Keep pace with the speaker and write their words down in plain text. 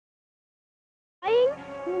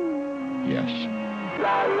flying? Yes.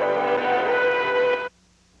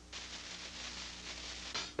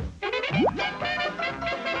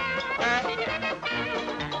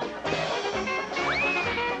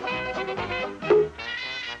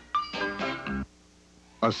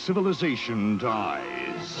 A civilization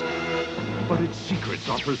dies, but its secrets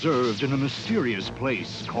are preserved in a mysterious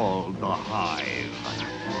place called the Hive.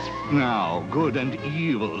 Now, good and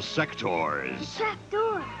evil Sectaurs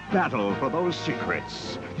Sectaurs. battle for those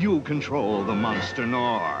secrets. You control the monster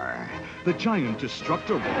Nor, the giant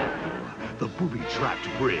destructor ball, the booby-trapped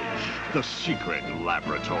bridge, the secret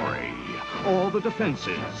laboratory. All the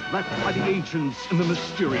defenses left by the ancients in the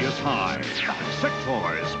mysterious Hive.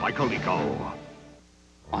 Sectaurs by Coleco.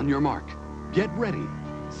 On your mark, get ready,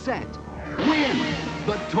 set, win!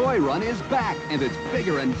 The Toy Run is back, and it's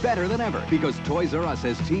bigger and better than ever because Toys R Us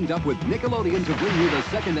has teamed up with Nickelodeon to bring you the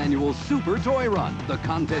second annual Super Toy Run, the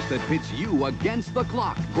contest that pits you against the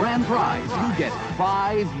clock. Grand prize, you get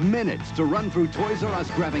 5 minutes to run through Toys R Us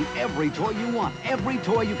grabbing every toy you want, every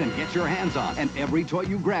toy you can get your hands on, and every toy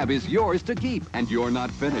you grab is yours to keep. And you're not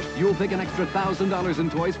finished. You'll pick an extra $1,000 in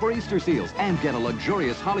toys for Easter seals and get a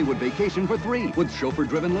luxurious Hollywood vacation for 3 with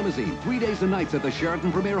chauffeur-driven limousine, 3 days and nights at the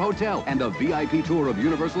Sheraton Premier Hotel, and a VIP tour of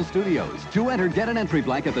Universal Studios. To enter, get an entry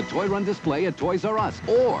blank at the Toy Run display at Toys R Us,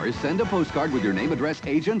 or send a postcard with your name, address,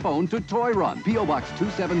 age, and phone to Toy Run, P.O. Box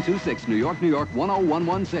 2726, New York, New York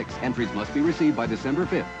 10116. Entries must be received by December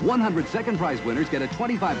 5th. 100 second prize winners get a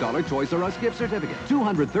 $25 Toys R Us gift certificate.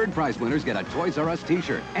 200 third prize winners get a Toys R Us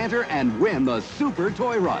t-shirt. Enter and win the Super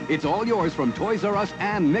Toy Run. It's all yours from Toys R Us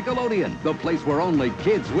and Nickelodeon, the place where only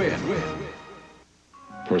kids win.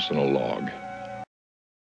 Personal log.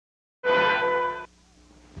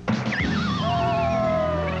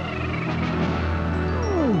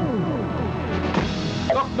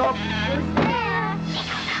 Knock, knock. Who's there?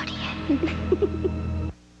 Nickelodeon.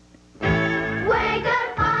 We're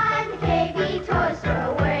gonna find the KB toy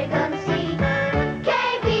store. We're gonna see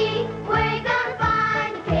KB. We're gonna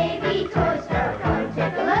find the KB toy store. Come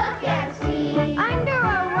take a look and see. Under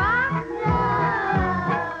a rock?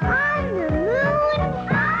 No. On the moon?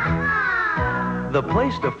 Ha-ha. The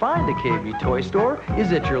place to find a KB toy store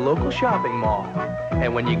is at your local shopping mall.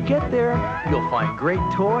 And when you get there, you'll find great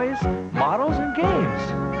toys, models, and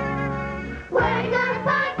games. We're gonna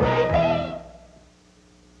find KB.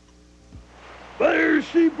 There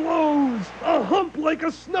she blows! A hump like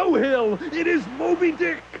a snow hill! It is Moby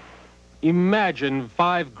Dick! Imagine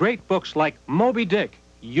 5 great books like Moby Dick,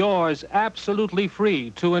 yours absolutely free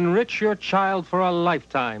to enrich your child for a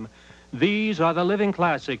lifetime. These are the living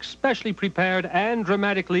classics, specially prepared and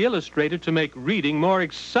dramatically illustrated to make reading more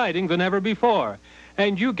exciting than ever before.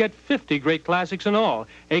 And you get 50 great classics in all,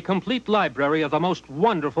 a complete library of the most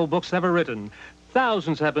wonderful books ever written.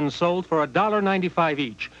 Thousands have been sold for $1.95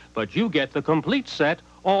 each, but you get the complete set,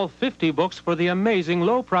 all 50 books for the amazing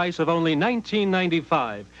low price of only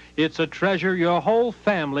 $19.95. It's a treasure your whole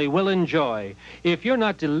family will enjoy. If you're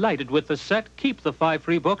not delighted with the set, keep the 5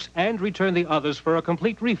 free books and return the others for a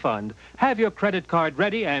complete refund. Have your credit card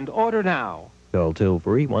ready and order now. Call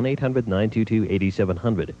toll-free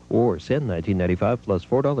 1-800-922-8700 or send $19.95 plus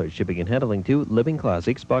 $4 shipping and handling to Living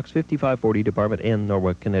Classics, Box 5540, Department N,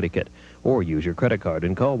 Norwalk, Connecticut. Or use your credit card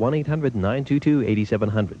and call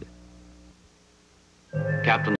 1-800-922-8700. Captain